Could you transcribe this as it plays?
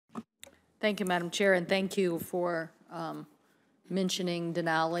Thank you, Madam Chair, and thank you for mentioning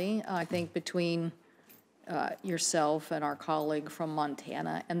Denali. I think between yourself and our colleague from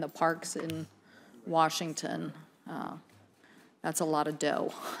Montana and the parks in Washington, that's a lot of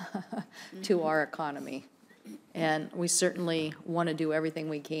dough to our economy. And we certainly want to do everything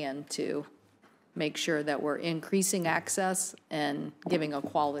we can to make sure that we're increasing access and giving a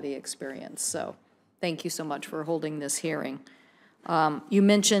quality experience. So thank you so much for holding this hearing. You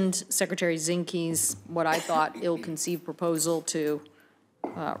mentioned Secretary Zinke's, what I thought, ill-conceived proposal to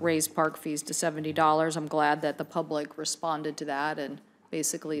raise park fees to $70. I'm glad that the public responded to that and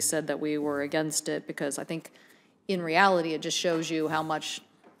basically said that we were against it, because I think in reality it just shows you how much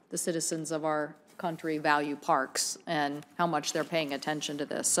the citizens of our country value parks and how much they're paying attention to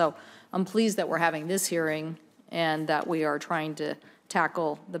this. So I'm pleased that we're having this hearing and that we are trying to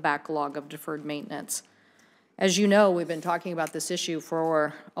tackle the backlog of deferred maintenance. As you know, we've been talking about this issue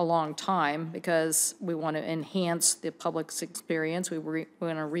for a long time because we want to enhance the public's experience. We want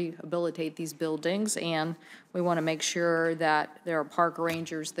to rehabilitate these buildings, and we want to make sure that there are park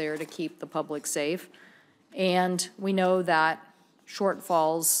rangers there to keep the public safe. And we know that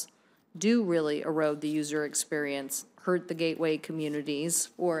shortfalls do really erode the user experience, hurt the gateway communities,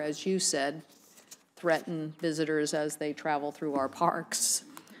 or as you said, threaten visitors as they travel through our parks.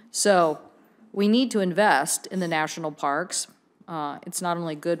 So we need to invest in the national parks. It's not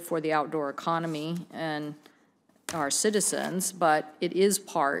only good for the outdoor economy and our citizens, but it is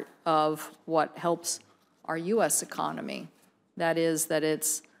part of what helps our U.S. economy. That is, that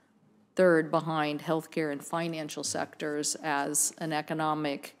it's third behind healthcare and financial sectors, as an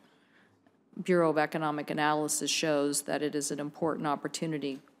economic Bureau of Economic Analysis shows that it is an important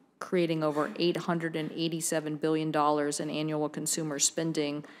opportunity, creating over $887 billion in annual consumer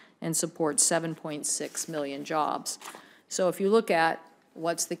spending and supports 7.6 million jobs. So if you look at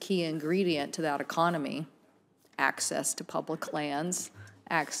what's the key ingredient to that economy, access to public lands,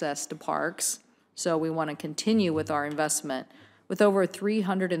 access to parks. So we want to continue with our investment. With over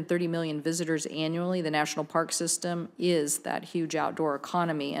 330 million visitors annually, the National Park System is that huge outdoor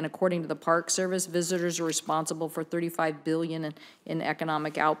economy. And according to the Park Service, visitors are responsible for $35 billion in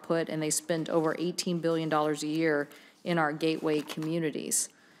economic output, and they spend over $18 billion a year in our gateway communities.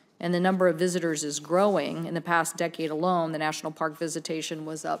 And the number of visitors is growing. In the past decade alone, the national park visitation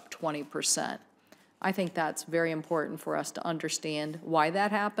was up 20%. I think that's very important for us to understand why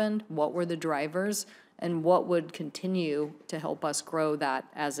that happened, what were the drivers, and what would continue to help us grow that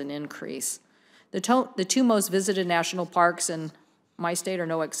as an increase. The two most visited national parks in my state are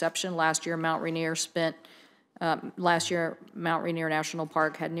no exception. Last year, Mount Rainier National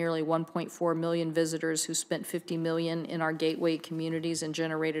Park had nearly 1.4 million visitors who spent $50 million in our gateway communities and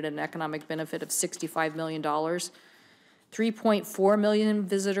generated an economic benefit of $65 million. 3.4 million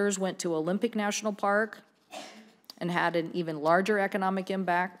visitors went to Olympic National Park and had an even larger economic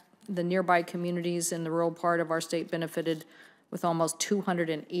impact. The nearby communities in the rural part of our state benefited with almost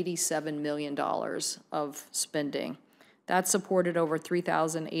 $287 million of spending. That supported over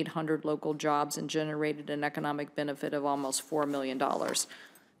 3,800 local jobs and generated an economic benefit of almost $4 million.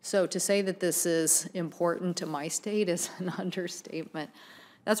 So to say that this is important to my state is an understatement.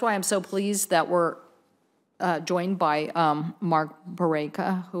 That's why I'm so pleased that we're joined by Mark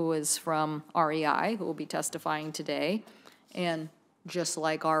Bareka, who is from REI, who will be testifying today. And just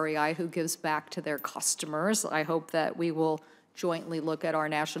like REI, who gives back to their customers, I hope that we will jointly look at our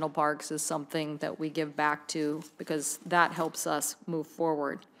national parks as something that we give back to, because that helps us move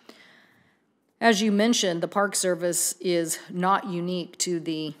forward. As you mentioned, the Park Service is not unique to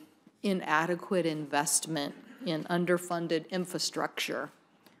the inadequate investment in underfunded infrastructure.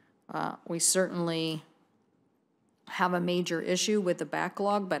 We certainly have a major issue with the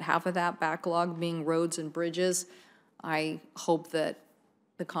backlog, but half of that backlog being roads and bridges. I hope that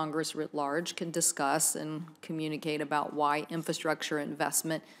the Congress writ large can discuss and communicate about why infrastructure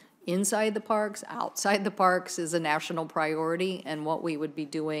investment inside the parks, outside the parks is a national priority, and what we would be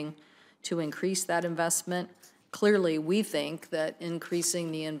doing to increase that investment. Clearly, we think that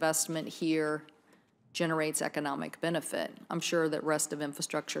increasing the investment here generates economic benefit. I'm sure that rest of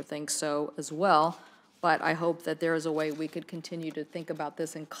infrastructure thinks so as well, but I hope that there is a way we could continue to think about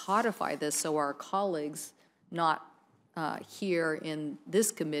this and codify this so our colleagues, not here in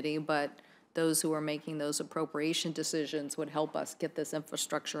this committee, but those who are making those appropriation decisions, would help us get this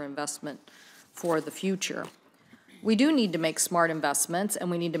infrastructure investment for the future. We do need to make smart investments,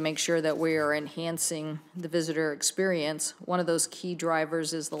 and we need to make sure that we are enhancing the visitor experience. One of those key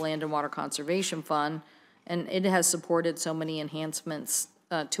drivers is the Land and Water Conservation Fund, and it has supported so many enhancements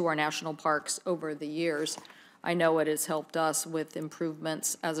to our national parks over the years. I know it has helped us with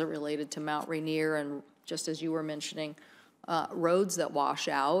improvements as it related to Mount Rainier, and just as you were mentioning, roads that wash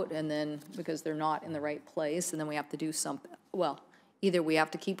out, and then because they're not in the right place, and then we have to do something. Well, either we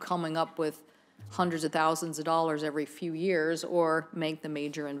have to keep coming up with hundreds of thousands of dollars every few years, or make the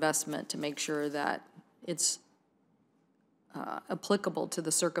major investment to make sure that it's applicable to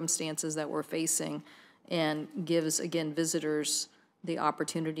the circumstances that we're facing, and gives, again, visitors the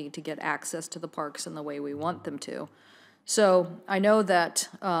opportunity to get access to the parks in the way we want them to. So I know that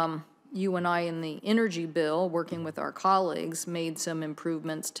you and I in the energy bill, working with our colleagues, made some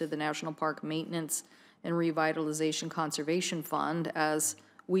improvements to the National Park Maintenance and Revitalization Conservation Fund as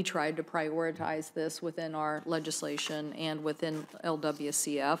we tried to prioritize this within our legislation and within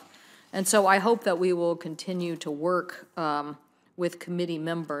LWCF. And so I hope that we will continue to work with committee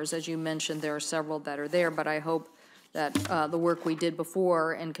members. As you mentioned, there are several that are there, but I hope that the work we did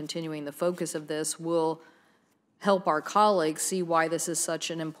before and continuing the focus of this will help our colleagues see why this is such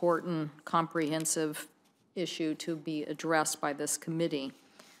an important, comprehensive issue to be addressed by this committee.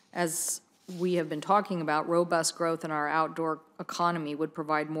 As we have been talking about, robust growth in our outdoor economy would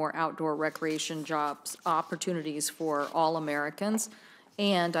provide more outdoor recreation jobs, opportunities for all Americans,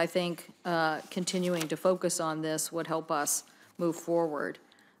 and I think continuing to focus on this would help us move forward.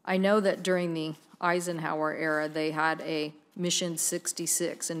 I know that during the Eisenhower era, they had a Mission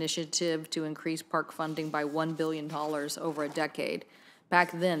 66 initiative to increase park funding by $1 billion over a decade.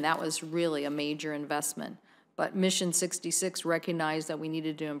 Back then, that was really a major investment. But Mission 66 recognized that we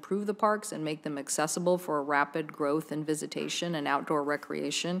needed to improve the parks and make them accessible for rapid growth and visitation and outdoor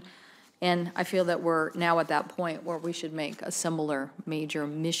recreation. And I feel that we're now at that point where we should make a similar major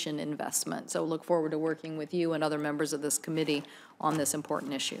mission investment. So look forward to working with you and other members of this committee on this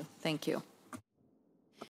important issue. Thank you.